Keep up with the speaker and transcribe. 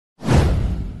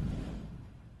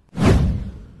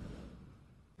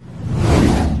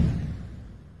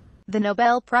The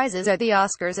Nobel Prizes are the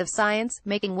Oscars of science,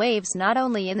 making waves not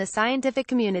only in the scientific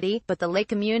community, but the lay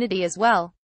community as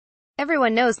well.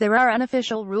 Everyone knows there are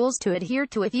unofficial rules to adhere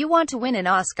to if you want to win an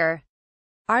Oscar.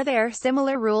 Are there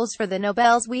similar rules for the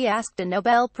Nobels? We asked a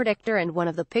Nobel predictor and one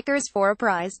of the pickers for a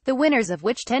prize, the winners of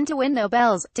which tend to win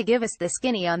Nobels, to give us the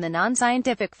skinny on the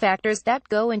non-scientific factors that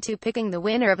go into picking the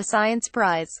winner of a science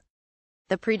prize.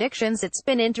 The predictions. It's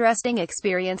been interesting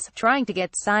experience, trying to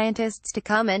get scientists to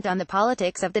comment on the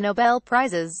politics of the Nobel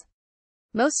Prizes.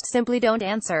 Most simply don't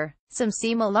answer. Some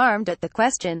seem alarmed at the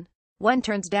question. One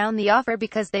turns down the offer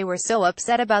because they were so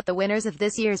upset about the winners of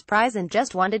this year's prize and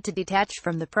just wanted to detach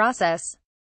from the process.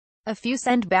 A few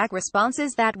send back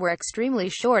responses that were extremely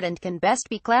short and can best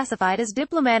be classified as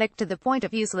diplomatic to the point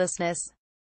of uselessness.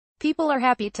 People are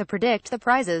happy to predict the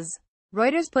prizes.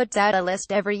 Reuters puts out a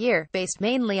list every year, based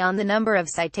mainly on the number of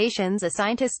citations a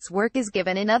scientist's work is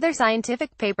given in other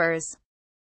scientific papers.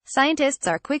 Scientists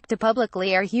are quick to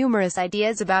publicly air humorous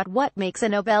ideas about what makes a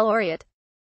Nobel laureate.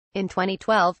 In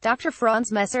 2012, Dr.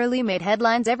 Franz Messerli made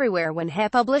headlines everywhere when he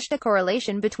published a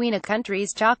correlation between a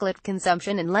country's chocolate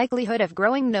consumption and likelihood of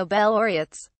growing Nobel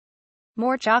laureates.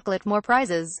 More chocolate, more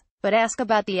prizes. But ask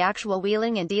about the actual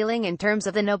wheeling and dealing in terms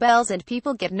of the Nobels and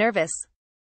people get nervous.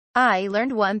 I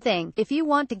learned one thing: if you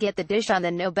want to get the dish on the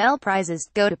Nobel Prizes,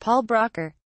 go to Paul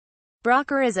Brocker.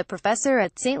 Brocker is a professor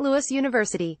at St. Louis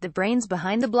University, the brains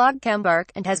behind the blog Chembark,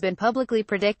 and has been publicly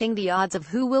predicting the odds of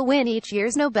who will win each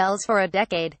year's Nobels for a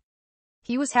decade.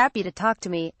 He was happy to talk to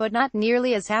me, but not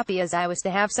nearly as happy as I was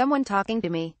to have someone talking to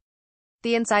me.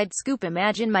 The inside scoop: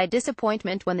 imagine my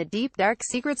disappointment when the deep dark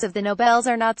secrets of the Nobels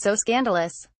are not so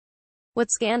scandalous.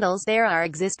 What scandals there are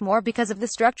exist more because of the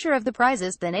structure of the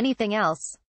prizes than anything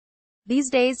else.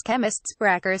 These days chemists,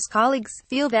 Bracker's colleagues,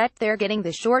 feel that they're getting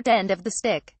the short end of the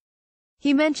stick.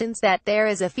 He mentions that there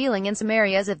is a feeling in some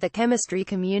areas of the chemistry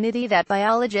community that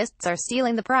biologists are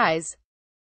stealing the prize.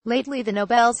 Lately the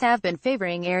Nobels have been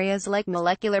favoring areas like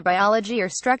molecular biology or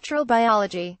structural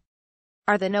biology.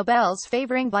 Are the Nobels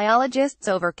favoring biologists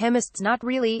over chemists? Not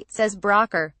really, says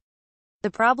Brocker.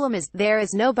 The problem is, there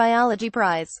is no biology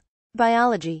prize.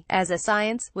 Biology, as a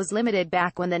science, was limited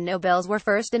back when the Nobels were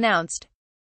first announced.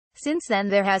 Since then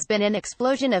there has been an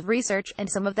explosion of research, and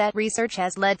some of that research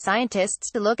has led scientists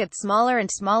to look at smaller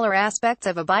and smaller aspects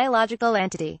of a biological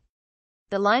entity.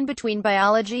 The line between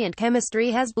biology and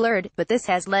chemistry has blurred, but this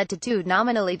has led to two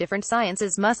nominally different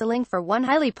sciences muscling for one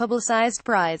highly publicized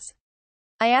prize.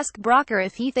 I ask Brocker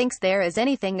if he thinks there is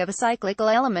anything of a cyclical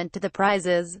element to the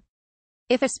prizes.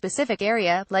 If a specific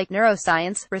area, like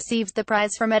neuroscience, receives the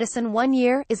prize for medicine one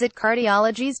year, is it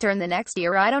cardiology's turn the next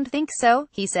year? I don't think so,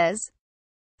 he says.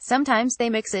 Sometimes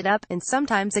they mix it up, and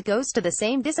sometimes it goes to the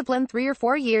same discipline 3 or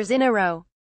 4 years in a row.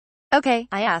 Okay,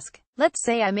 I ask. Let's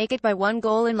say I make it by one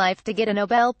goal in life to get a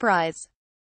Nobel Prize.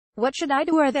 What should I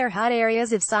do? Are there hot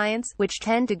areas of science, which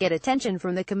tend to get attention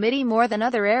from the committee more than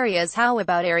other areas? How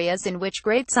about areas in which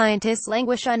great scientists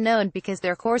languish unknown because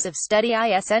their course of study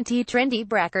isn't trendy?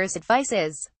 Bracker's advice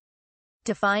is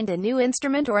to find a new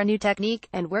instrument or a new technique,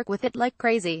 and work with it like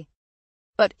crazy.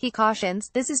 But, he cautions,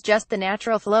 this is just the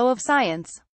natural flow of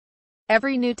science.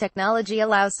 Every new technology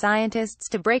allows scientists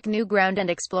to break new ground and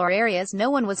explore areas no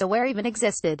one was aware even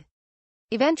existed.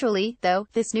 Eventually, though,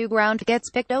 this new ground gets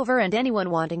picked over and anyone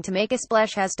wanting to make a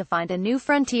splash has to find a new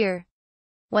frontier.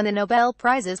 When the Nobel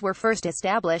Prizes were first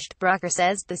established, Brocker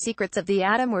says, the secrets of the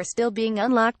atom were still being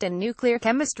unlocked and nuclear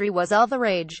chemistry was all the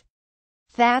rage.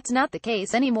 That's not the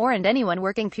case anymore, and anyone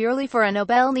working purely for a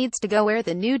Nobel needs to go where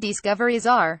the new discoveries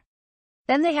are.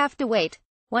 Then they have to wait.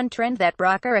 One trend that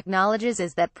Brocker acknowledges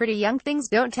is that pretty young things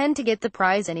don't tend to get the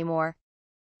prize anymore.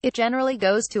 It generally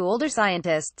goes to older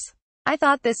scientists. I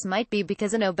thought this might be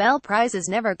because a Nobel Prize is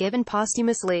never given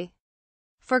posthumously.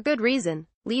 For good reason.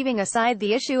 Leaving aside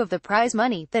the issue of the prize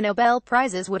money, the Nobel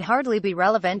Prizes would hardly be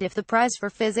relevant if the prize for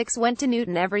physics went to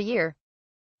Newton every year.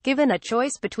 Given a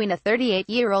choice between a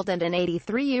 38-year-old and an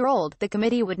 83-year-old, the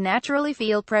committee would naturally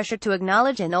feel pressure to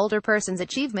acknowledge an older person's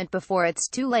achievement before it's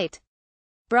too late.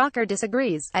 Brocker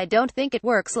disagrees. I don't think it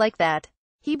works like that.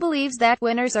 He believes that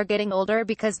winners are getting older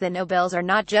because the Nobels are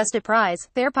not just a prize,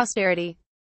 they're posterity.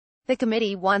 The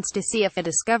committee wants to see if a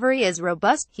discovery is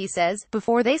robust, he says,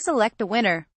 before they select a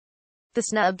winner. The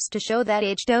snubs to show that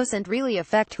age doesn't really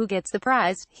affect who gets the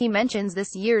prize. He mentions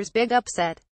this year's big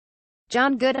upset.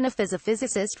 John Goodenough is a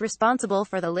physicist responsible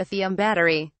for the lithium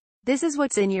battery. This is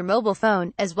what's in your mobile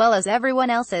phone, as well as everyone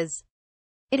else's.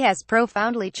 It has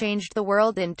profoundly changed the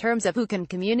world in terms of who can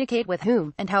communicate with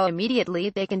whom, and how immediately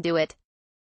they can do it.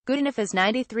 Goodenough is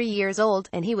 93 years old,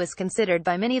 and he was considered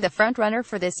by many the frontrunner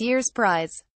for this year's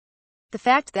prize. The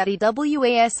fact that he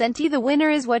wasn't the winner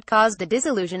is what caused the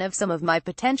disillusion of some of my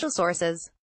potential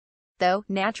sources. Though,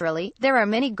 naturally, there are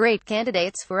many great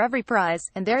candidates for every prize,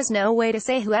 and there's no way to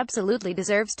say who absolutely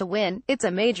deserves to win. It's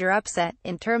a major upset,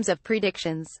 in terms of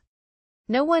predictions.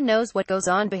 No one knows what goes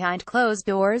on behind closed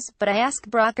doors, but I ask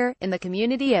Brocker, in the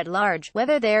community at large,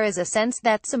 whether there is a sense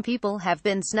that some people have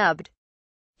been snubbed.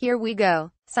 Here we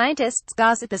go. Scientists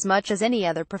gossip as much as any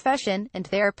other profession, and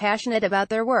they're passionate about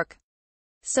their work.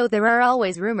 So there are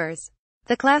always rumors.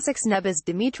 The classic snub is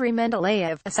Dmitry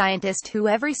Mendeleev, a scientist who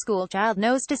every school child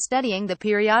knows to studying the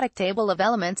periodic table of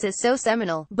elements is so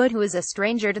seminal, but who is a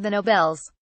stranger to the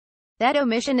Nobels. That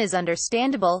omission is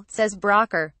understandable, says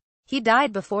Brocker. He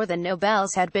died before the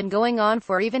Nobels had been going on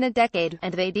for even a decade,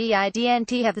 and they didn't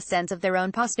have the sense of their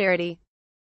own posterity.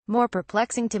 More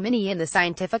perplexing to many in the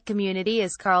scientific community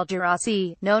is Karl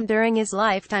Gerasi, known during his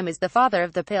lifetime as the father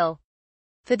of the pill.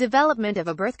 The development of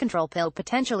a birth control pill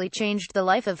potentially changed the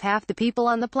life of half the people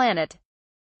on the planet.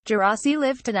 Gerasi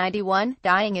lived to 91,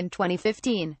 dying in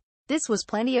 2015. This was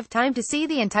plenty of time to see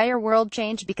the entire world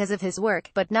change because of his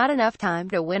work, but not enough time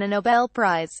to win a Nobel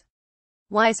Prize.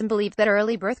 Some believe that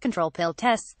early birth control pill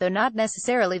tests, though not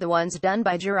necessarily the ones done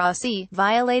by Gerasi,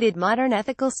 violated modern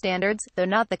ethical standards, though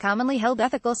not the commonly held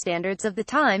ethical standards of the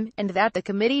time, and that the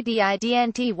committee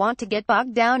didn't want to get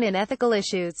bogged down in ethical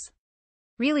issues.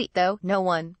 Really, though, no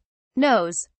one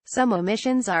knows. Some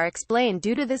omissions are explained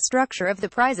due to the structure of the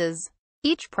prizes.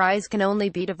 Each prize can only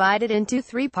be divided into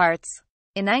 3 parts.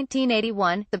 In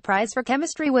 1981, the prize for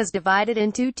chemistry was divided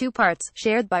into 2 parts,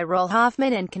 shared by Roald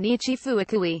Hoffmann and Kenichi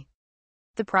Fukui.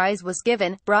 The prize was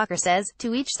given, Brocker says,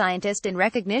 to each scientist in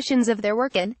recognitions of their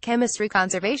work in chemistry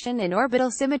conservation and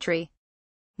orbital symmetry.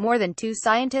 More than 2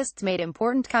 scientists made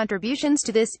important contributions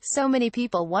to this, so many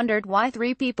people wondered why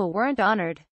 3 people weren't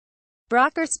honored.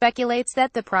 Brocker speculates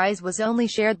that the prize was only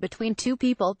shared between 2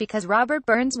 people because Robert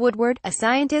Burns Woodward, a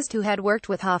scientist who had worked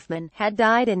with Hoffman, had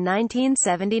died in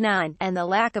 1979, and the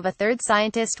lack of a third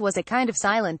scientist was a kind of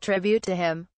silent tribute to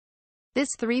him.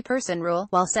 This 3-person rule,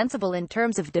 while sensible in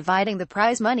terms of dividing the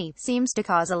prize money, seems to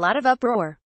cause a lot of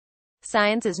uproar.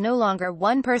 Science is no longer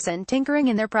one person tinkering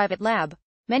in their private lab.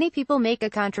 Many people make a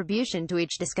contribution to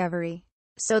each discovery.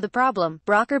 So the problem,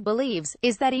 Brocker believes,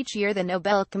 is that each year the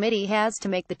Nobel Committee has to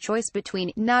make the choice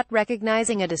between not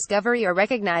recognizing a discovery or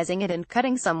recognizing it and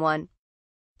cutting someone.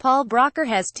 Paul Brocker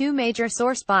has 2 major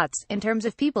sore spots, in terms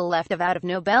of people left out of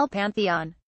Nobel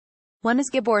pantheon. One is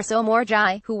Gabor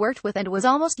Somorjai, who worked with and was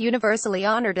almost universally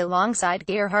honored alongside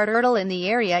Gerhard Ertl in the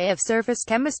area of surface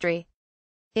chemistry.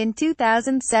 In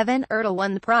 2007, Ertl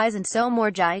won the prize and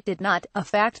Somorjai did not, a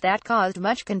fact that caused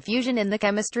much confusion in the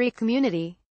chemistry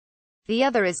community. The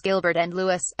other is Gilbert N.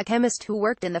 Lewis, a chemist who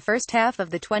worked in the first half of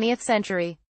the 20th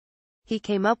century. He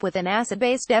came up with an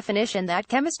acid-based definition that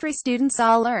chemistry students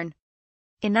all learn.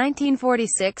 In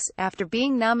 1946, after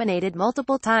being nominated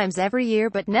multiple times every year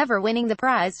but never winning the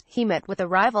prize, he met with a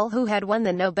rival who had won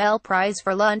the Nobel Prize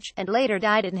for lunch, and later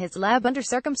died in his lab under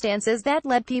circumstances that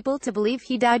led people to believe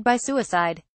he died by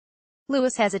suicide.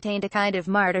 Lewis has attained a kind of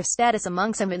martyr status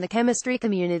among some in the chemistry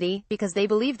community, because they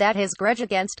believe that his grudge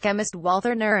against chemist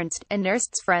Walther Nernst, and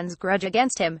Nernst's friends' grudge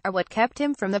against him, are what kept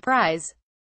him from the prize.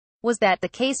 Was that the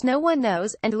case? No one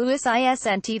knows, and Lewis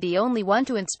isn't the only one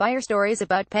to inspire stories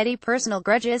about petty personal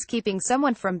grudges keeping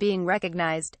someone from being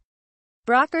recognized.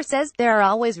 Brocker says, there are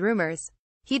always rumors.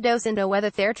 He doesn't know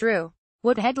whether they're true.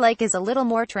 What he'd like is a little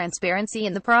more transparency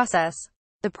in the process.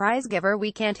 The prize giver,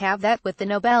 we can't have that with the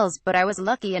Nobels, but I was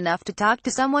lucky enough to talk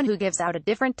to someone who gives out a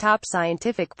different top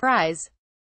scientific prize.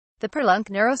 The Perlunk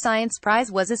Neuroscience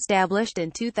Prize was established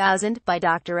in 2000 by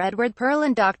Dr. Edward Pearl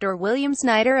and Dr. William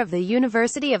Snyder of the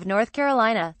University of North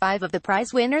Carolina. 5 of the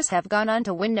prize winners have gone on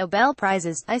to win Nobel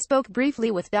Prizes. I spoke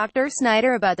briefly with Dr.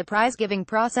 Snyder about the prize-giving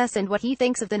process and what he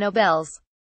thinks of the Nobels.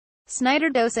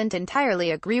 Snyder doesn't entirely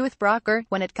agree with Brocker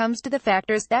when it comes to the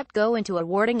factors that go into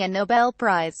awarding a Nobel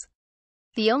Prize.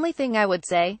 The only thing I would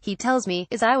say, he tells me,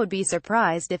 is I would be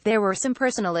surprised if there were some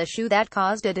personal issue that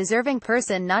caused a deserving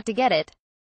person not to get it.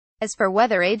 As for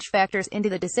whether age factors into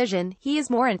the decision, he is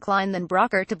more inclined than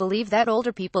Brocker to believe that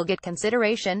older people get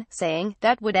consideration, saying,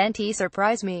 that wouldn't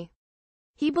surprise me.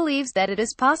 He believes that it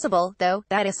is possible, though,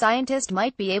 that a scientist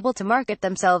might be able to market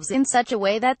themselves in such a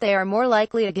way that they are more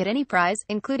likely to get any prize,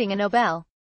 including a Nobel.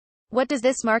 What does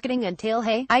this marketing entail?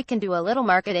 Hey, I can do a little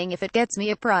marketing if it gets me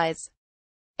a prize.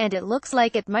 And it looks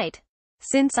like it might.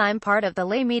 Since I'm part of the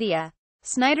lay media,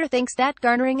 Snyder thinks that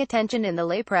garnering attention in the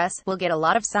lay press will get a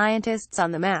lot of scientists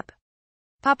on the map.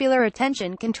 Popular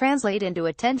attention can translate into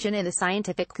attention in the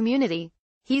scientific community.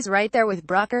 He's right there with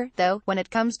Brocker, though, when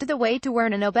it comes to the way to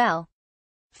earn a Nobel.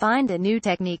 Find a new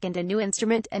technique and a new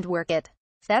instrument and work it.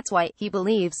 That's why, he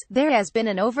believes, there has been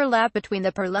an overlap between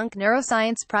the Perlunk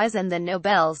Neuroscience Prize and the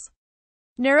Nobels.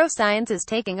 Neuroscience is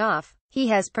taking off. He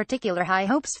has particular high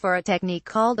hopes for a technique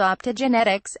called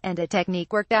optogenetics, and a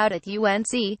technique worked out at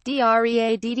UNC,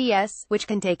 DREADDS, which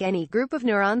can take any group of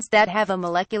neurons that have a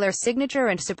molecular signature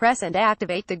and suppress and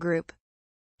activate the group.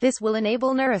 This will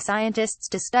enable neuroscientists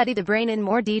to study the brain in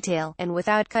more detail, and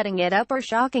without cutting it up or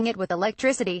shocking it with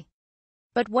electricity.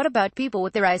 But what about people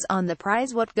with their eyes on the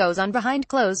prize? What goes on behind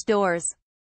closed doors?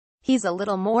 He's a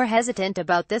little more hesitant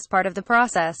about this part of the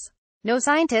process. No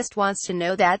scientist wants to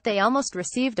know that they almost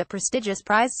received a prestigious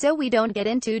prize, so we don't get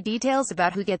into details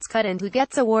about who gets cut and who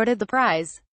gets awarded the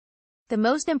prize. The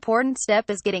most important step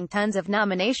is getting tons of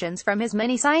nominations from as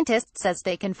many scientists as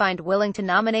they can find willing to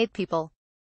nominate people.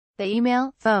 They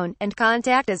email, phone, and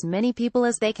contact as many people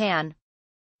as they can.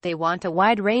 They want a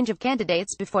wide range of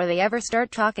candidates before they ever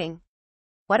start talking.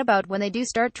 What about when they do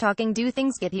start talking? Do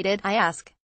things get heated? I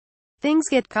ask. Things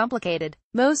get complicated.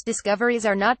 Most discoveries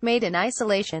are not made in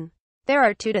isolation. There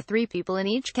are 2 to 3 people in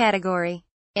each category.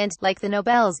 And, like the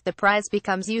Nobels, the prize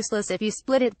becomes useless if you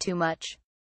split it too much.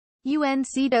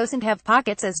 UNC doesn't have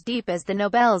pockets as deep as the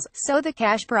Nobels, so the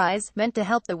cash prize, meant to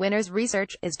help the winner's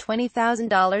research, is $20,000,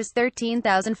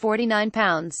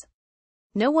 £13,049.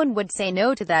 No one would say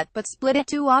no to that, but split it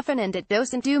too often and it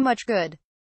doesn't do much good.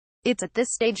 It's at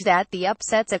this stage that the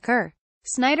upsets occur.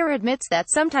 Snyder admits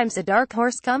that sometimes a dark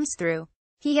horse comes through.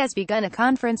 He has begun a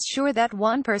conference sure that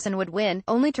one person would win,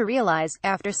 only to realize,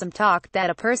 after some talk, that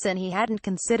a person he hadn't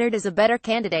considered is a better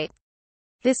candidate.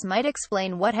 This might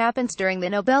explain what happens during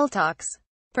the Nobel talks.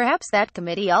 Perhaps that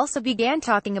committee also began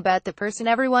talking about the person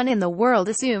everyone in the world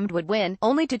assumed would win,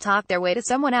 only to talk their way to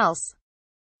someone else.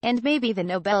 And maybe the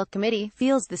Nobel Committee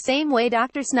feels the same way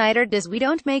Dr. Snyder does. We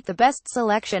don't make the best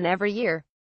selection every year.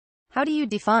 How do you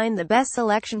define the best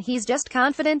selection? He's just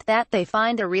confident that they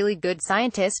find a really good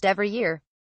scientist every year.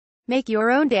 Make your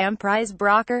own damn prize.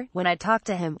 Brocker, when I talk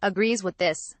to him, agrees with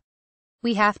this.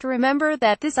 We have to remember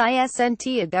that this isn't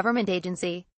a government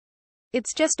agency.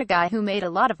 It's just a guy who made a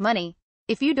lot of money.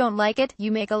 If you don't like it,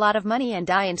 you make a lot of money and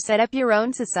die and set up your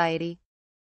own society.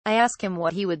 I ask him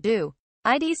what he would do.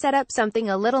 I'd set up something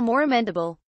a little more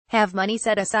amendable. Have money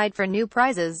set aside for new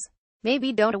prizes.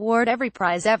 Maybe don't award every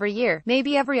prize every year,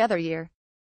 maybe every other year.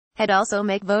 He'd also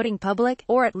make voting public,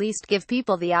 or at least give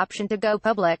people the option to go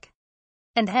public.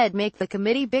 And he'd make the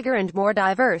committee bigger and more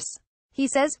diverse. He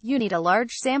says, you need a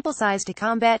large sample size to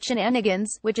combat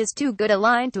shenanigans, which is too good a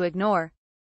line to ignore.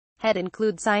 He'd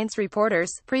include science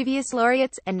reporters, previous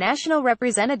laureates, and national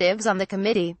representatives on the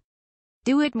committee.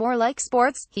 Do it more like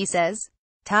sports, he says.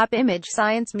 Top image,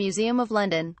 Science Museum of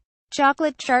London.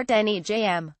 Chocolate chart,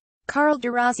 NEJM. Carl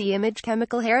Durazi image,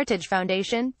 Chemical Heritage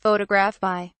Foundation. Photograph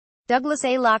by Douglas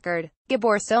A. Lockard.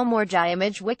 Gabor Somorjai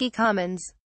image, Wiki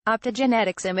Commons.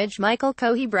 Optogenetics image, Michael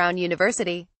Cohey, Brown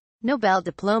University. Nobel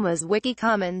Diplomas, Wiki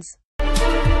Commons.